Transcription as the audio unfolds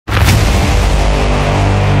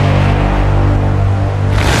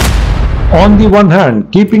On the one hand,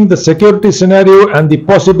 keeping the security scenario and the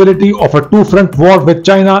possibility of a two-front war with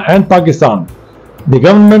China and Pakistan, the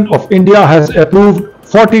Government of India has approved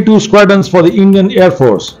 42 squadrons for the Indian Air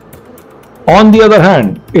Force. On the other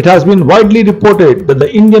hand, it has been widely reported that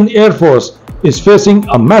the Indian Air Force is facing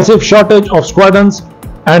a massive shortage of squadrons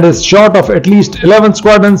and is short of at least 11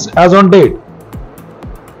 squadrons as on date.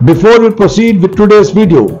 Before we proceed with today's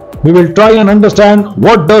video, we will try and understand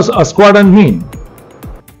what does a squadron mean.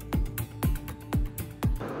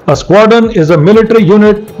 A squadron is a military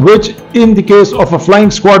unit which, in the case of a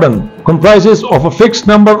flying squadron, comprises of a fixed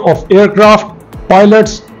number of aircraft,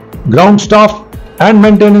 pilots, ground staff, and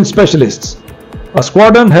maintenance specialists. A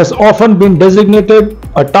squadron has often been designated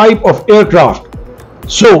a type of aircraft.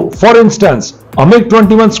 So, for instance, a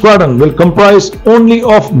MiG-21 squadron will comprise only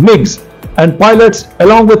of MiGs and pilots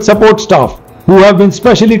along with support staff who have been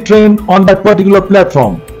specially trained on that particular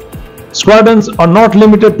platform. Squadrons are not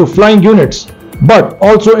limited to flying units, but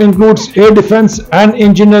also includes air defense and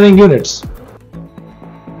engineering units.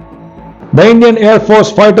 The Indian Air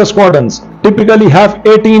Force fighter squadrons typically have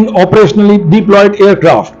 18 operationally deployed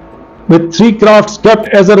aircraft, with 3 crafts kept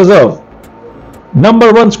as a reserve.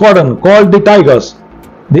 Number 1 squadron, called the Tigers,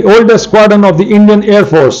 the oldest squadron of the Indian Air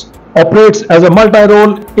Force, operates as a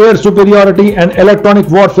multi-role air superiority and electronic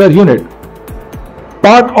warfare unit.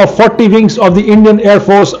 Part of 40 wings of the Indian Air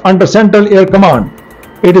Force under Central Air Command,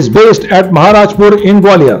 it is based at Maharajpur in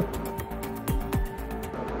Gwalior.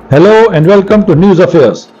 Hello and welcome to News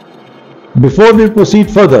Affairs. Before we proceed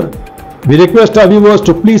further, we request our viewers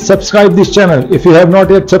to please subscribe this channel if you have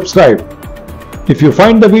not yet subscribed. If you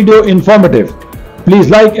find the video informative,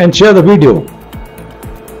 please like and share the video.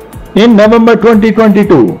 In November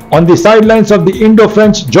 2022, on the sidelines of the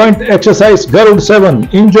Indo-French joint exercise Garud 7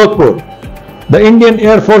 in Jodhpur, the Indian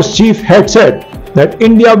Air Force Chief had said that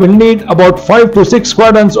India will need about 5 to 6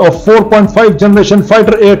 squadrons of 4.5 generation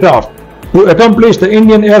fighter aircraft to accomplish the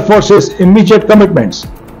Indian Air Force's immediate commitments.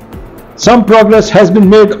 Some progress has been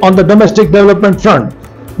made on the domestic development front,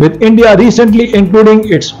 with India recently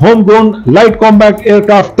including its homegrown light combat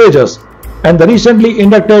aircraft Tejas and the recently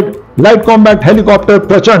inducted light combat helicopter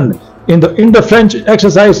Prachand in the Indo-French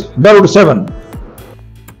exercise Garud 7.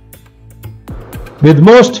 With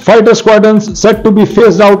most fighter squadrons set to be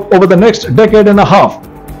phased out over the next decade and a half,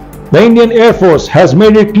 the Indian Air Force has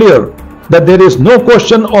made it clear that there is no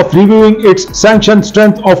question of reviewing its sanctioned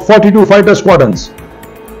strength of 42 fighter squadrons.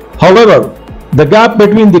 However, the gap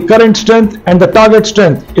between the current strength and the target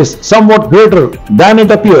strength is somewhat greater than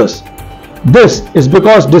it appears. This is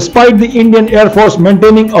because despite the Indian Air Force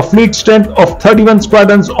maintaining a fleet strength of 31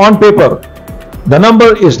 squadrons on paper, the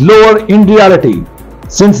number is lower in reality,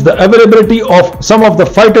 since the availability of some of the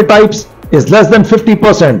fighter types is less than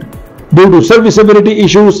 50% due to serviceability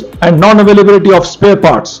issues and non-availability of spare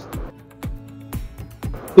parts.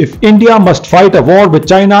 If India must fight a war with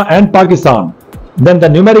China and Pakistan, then the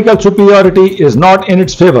numerical superiority is not in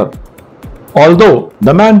its favor. Although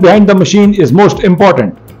the man behind the machine is most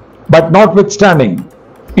important, but notwithstanding,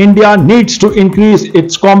 India needs to increase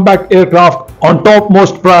its combat aircraft on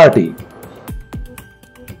topmost priority.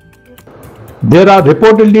 There are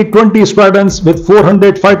reportedly 20 squadrons with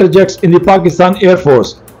 400 fighter jets in the Pakistan Air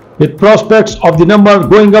Force, with prospects of the number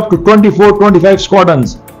going up to 24-25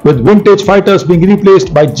 squadrons, with vintage fighters being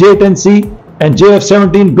replaced by J-10C and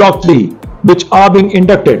JF-17 Block 3, which are being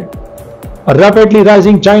inducted. A rapidly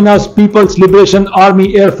rising China's People's Liberation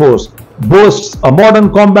Army Air Force boasts a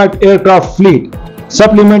modern combat aircraft fleet,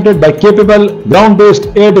 supplemented by capable ground-based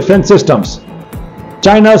air defense systems.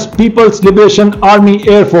 China's People's Liberation Army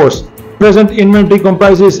Air Force present inventory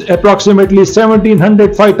comprises approximately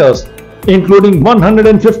 1700 fighters, including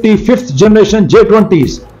 150 5th generation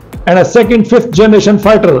J-20s and a second 5th generation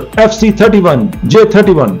fighter FC-31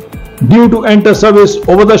 J-31 due to enter service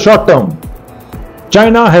over the short term.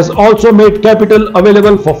 China has also made capital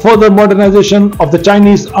available for further modernization of the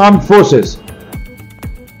Chinese armed forces.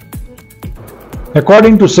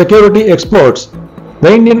 According to security experts,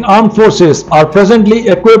 the Indian armed forces are presently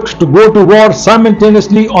equipped to go to war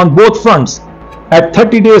simultaneously on both fronts at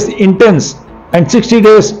 30 days intense and 60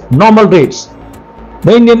 days normal rates.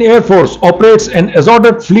 The Indian Air Force operates an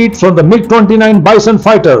assorted fleet from the MiG-29 Bison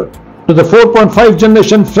fighter to the 4.5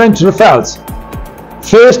 generation French Rafales.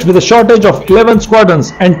 Faced with a shortage of 11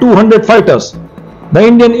 squadrons and 200 fighters, the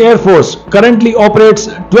Indian Air Force currently operates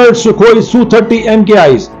 12 Sukhoi Su-30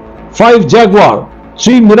 MKIs, 5 Jaguar,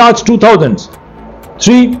 3 Mirage 2000s,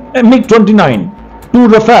 3 MiG-29, 2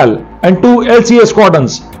 Rafale and 2 LCA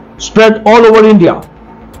squadrons spread all over India.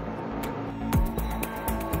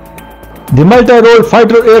 The multi-role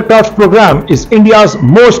fighter aircraft program is India's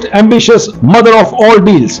most ambitious mother of all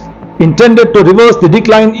deals, intended to reverse the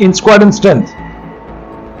decline in squadron strength.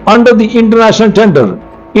 Under the international tender,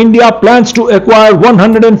 India plans to acquire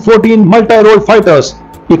 114 multi-role fighters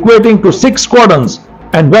equating to 6 squadrons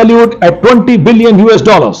and valued at $20 billion.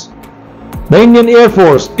 The Indian Air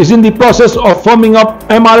Force is in the process of firming up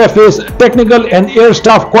MRFA's technical and air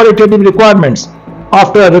staff qualitative requirements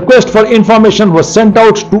after a request for information was sent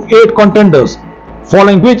out to 8 contenders,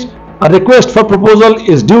 following which a request for proposal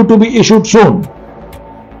is due to be issued soon.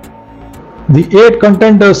 The 8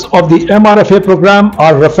 contenders of the MRFA program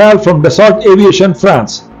are Rafale from Dassault Aviation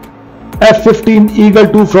France, F-15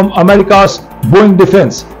 Eagle II from America's Boeing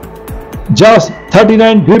Defense, JAS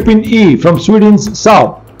 39 Gripen E from Sweden's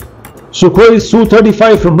Saab, Sukhoi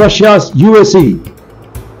Su-35 from Russia's UAC,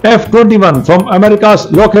 F-21 from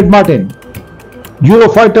America's Lockheed Martin,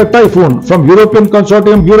 Eurofighter Typhoon from European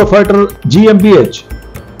Consortium Eurofighter GmbH,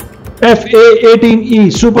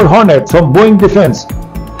 FA-18E Super Hornet from Boeing Defense,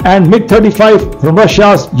 and MiG-35 from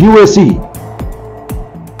Russia's UAC.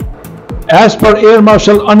 As per Air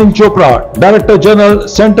Marshal Anil Chopra, Director General,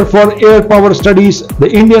 Center for Air Power Studies, the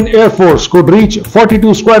Indian Air Force could reach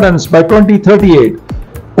 42 squadrons by 2038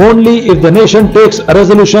 only if the nation takes a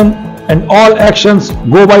resolution and all actions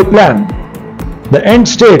go by plan. The end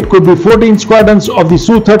state could be 14 squadrons of the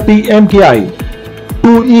Su-30 MKI,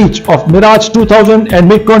 2 each of Mirage 2000 and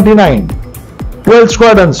MiG-29, 12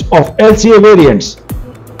 squadrons of LCA variants,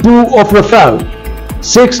 2 of Rafale,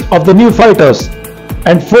 6 of the new fighters,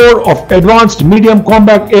 and 4 of advanced medium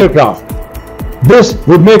combat aircraft. This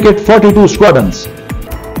would make it 42 squadrons.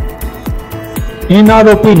 In our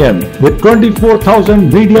opinion, with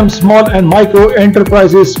 24,000 medium, small and micro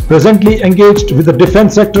enterprises presently engaged with the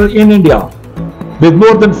defense sector in India, with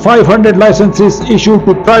more than 500 licenses issued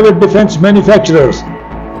to private defense manufacturers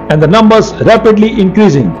and the numbers rapidly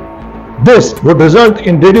increasing, this would result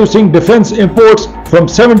in reducing defense imports from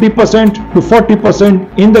 70% to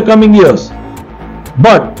 40% in the coming years.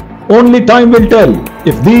 But only time will tell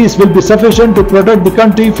if these will be sufficient to protect the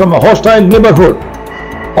country from a hostile neighborhood,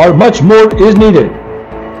 or much more is needed.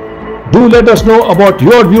 Do let us know about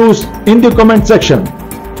your views in the comment section.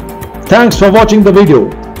 Thanks for watching the video.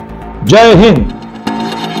 Jai Hind.